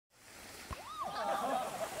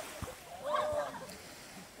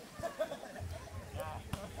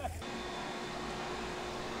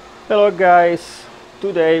Hello guys,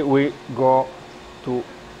 today we go to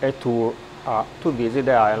a tour to visit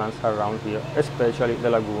the islands around here, especially the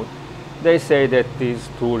lagoon. They say that this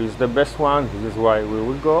tour is the best one, this is why we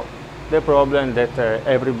will go. The problem that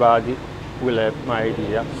everybody will have my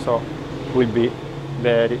idea, so will be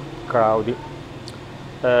very crowded.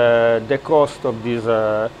 The cost of this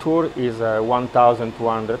tour is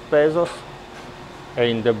 1,200 pesos.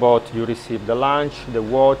 In the boat you receive the lunch, the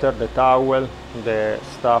water, the towel, the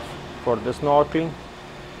stuff for the snorkeling.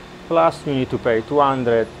 Plus you need to pay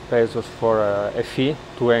 200 pesos for a fee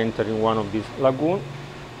to enter in one of these lagoons,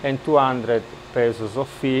 and 200 pesos of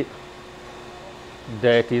fee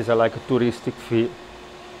that is like a touristic fee.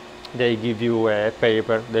 They give you a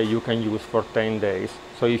paper that you can use for 10 days.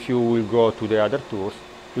 So if you will go to the other tours,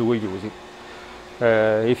 you will use it.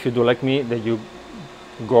 If you do like me, that you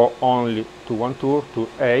go only to one tour, to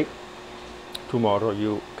A, tomorrow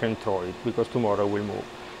you can throw it, because tomorrow we'll move.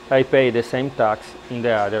 I pay the same tax in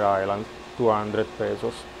the other island, 200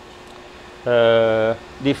 pesos.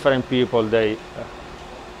 Different people, they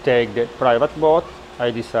take the private boat.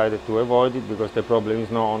 I decided to avoid it because the problem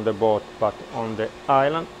is not on the boat but on the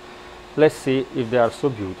island. Let's see if they are so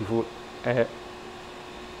beautiful and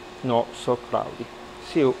not so crowded.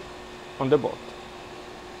 See you on the boat.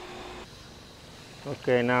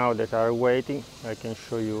 Okay, now that are waiting, I can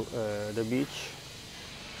show you the beach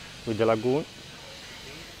with the lagoon.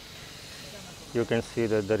 You can see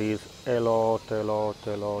that there is a lot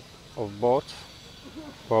of boats.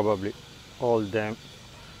 Probably all them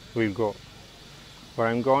will go where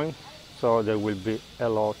I'm going, so there will be a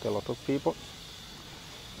lot of people.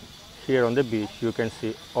 Here on the beach you can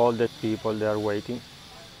see all the people, they are waiting.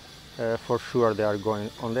 For sure they are going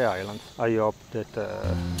on the island. I hope that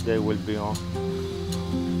they will be on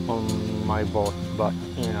my boat, but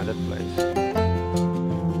in another place.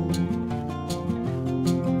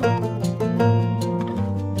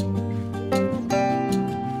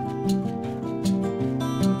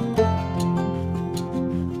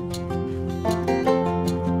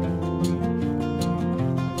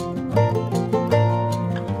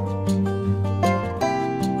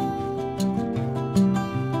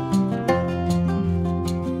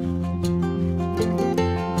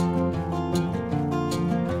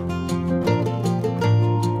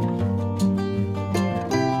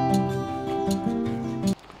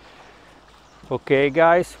 Okay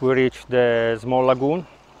guys, we reached the small lagoon.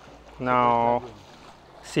 Now,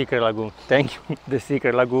 secret lagoon, thank you. The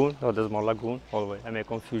secret lagoon, not the small lagoon. Always I make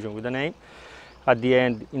confusion with the name. At the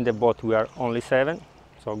end, in the boat we are only 7,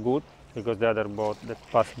 so good, because the other boat that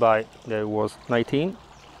passed by there was 19.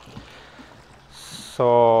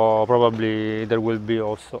 So probably there will be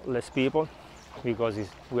also less people, because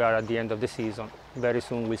we are at the end of the season. Very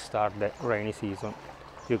soon we start the rainy season.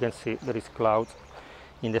 You can see there is clouds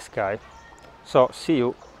in the sky. So see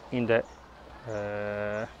you in the,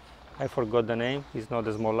 I forgot the name, it's not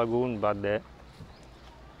the small lagoon but the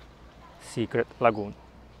secret lagoon.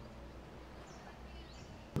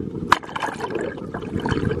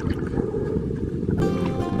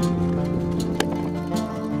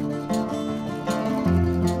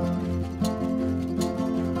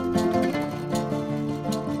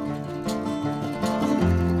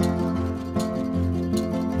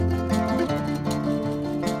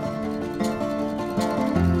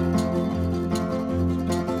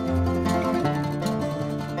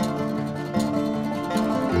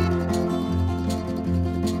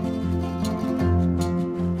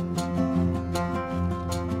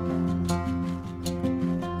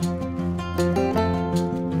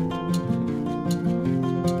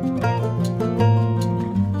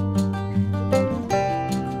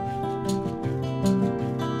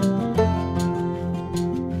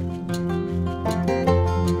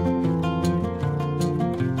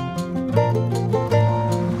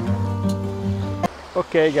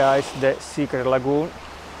 Okay guys, the secret lagoon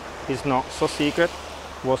is not so secret,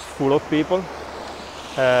 was full of people,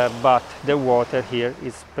 but the water here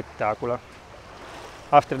is spectacular.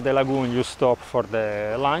 After the lagoon you stop for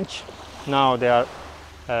the lunch. Now they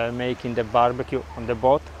are making the barbecue on the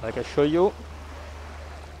boat, like I show you.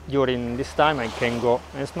 During this time I can go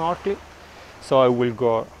and snorkel, so I will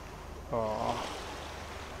go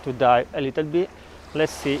to dive a little bit.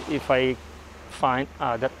 Let's see if I find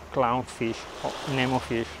other clownfish or Nemo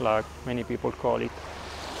fish, like many people call it,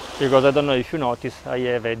 because I don't know if you notice, I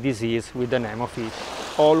have a disease with the Nemo fish.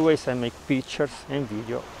 Always I make pictures and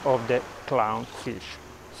video of the clownfish.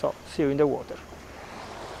 So see you in the water.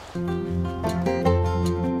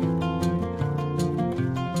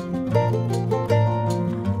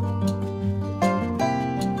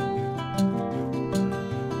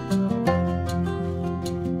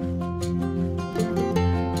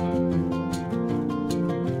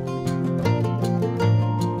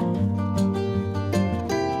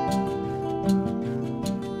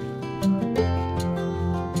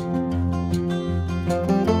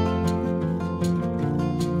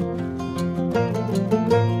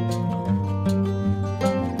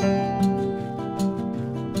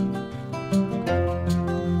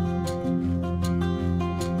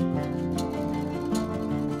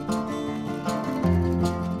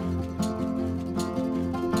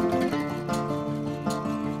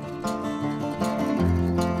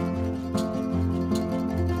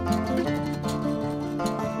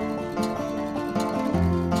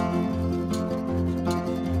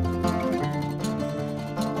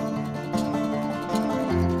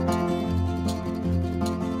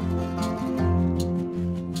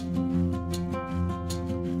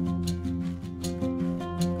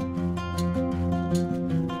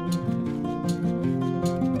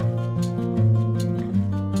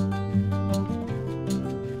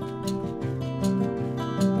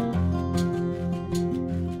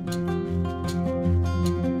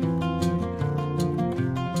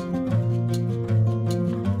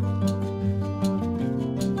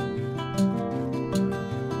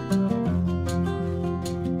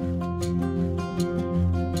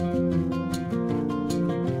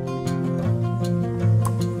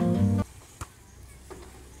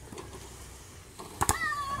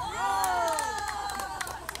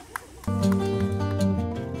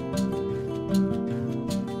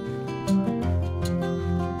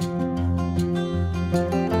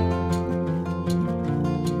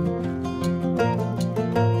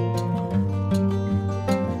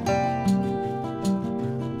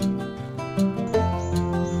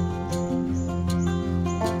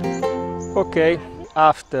 Okay,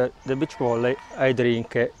 after the beach volley I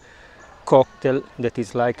drink a cocktail that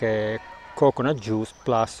is like a coconut juice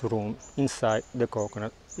plus rum inside the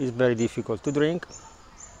coconut. It's very difficult to drink,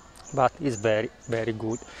 but it's very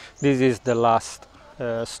good. This is the last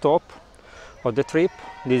stop of the trip.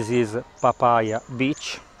 This is Papaya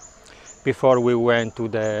Beach. Before we went to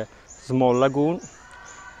the small lagoon,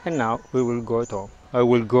 and now we will go at home. I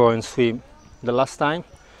will go and swim the last time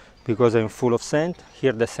because I'm full of sand.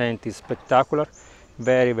 Here the sand is spectacular,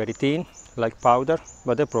 very thin, like powder,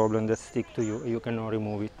 but the problem that stick to you cannot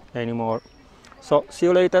remove it anymore. So see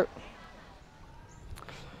you later.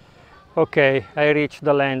 Okay, I reached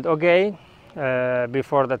the land again.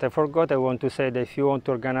 Before that I forgot, I want to say that if you want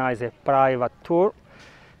to organize a private tour,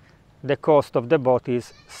 the cost of the boat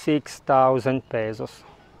is 6,000 pesos.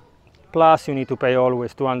 Plus you need to pay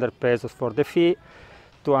always 200 pesos for the fee,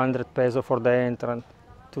 200 pesos for the entrance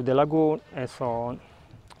to the lagoon, and so on.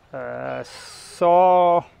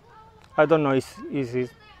 So I don't know if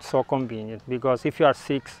it's so convenient, because if you are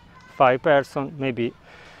 5 person, maybe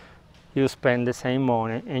you spend the same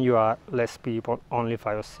money and you are less people, only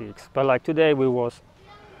 5 or 6. But like today we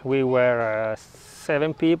were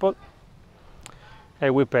 7 people,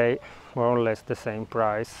 and we pay more or less the same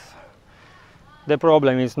price. The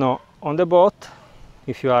problem is not on the boat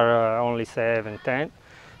if you are only 7, 10.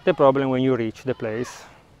 The problem when you reach the place,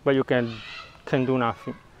 but you can do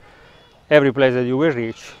nothing. Every place that you will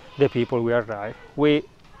reach, the people will arrive. We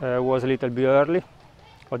was a little bit early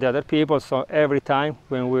of the other people, so every time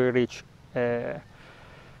when we reach a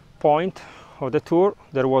point of the tour,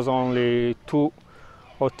 there was only 2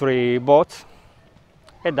 or 3 boats,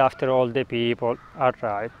 and after all the people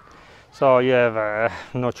arrived. So you have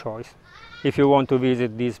no choice. If you want to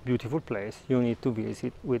visit this beautiful place, you need to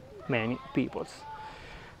visit with many people.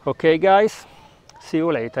 Okay guys, see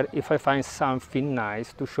you later if I find something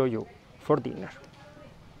nice to show you for dinner.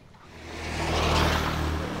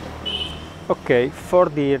 Okay, for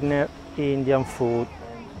dinner, Indian food.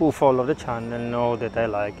 Who follow the channel know that I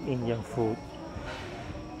like Indian food.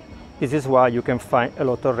 This is why you can find a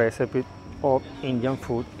lot of recipes of Indian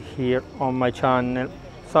food here on my channel.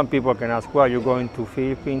 Some people can ask, why are you going to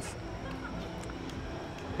Philippines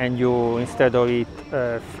and you, instead of eat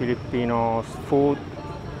Filipino food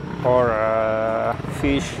or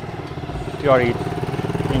fish, you are eat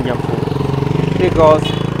Indian food? Because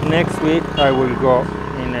next week I will go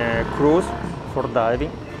in a cruise for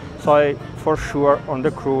diving, so for sure on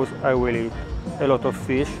the cruise I will eat a lot of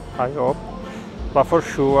fish, I hope, but for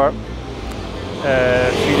sure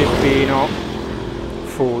Filipino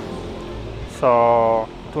food. So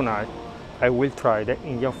tonight I will try the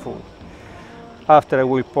Indian food. After I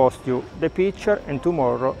will post you the picture, and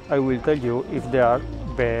tomorrow I will tell you if they are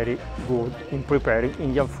very good in preparing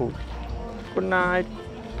Indian food. Good night.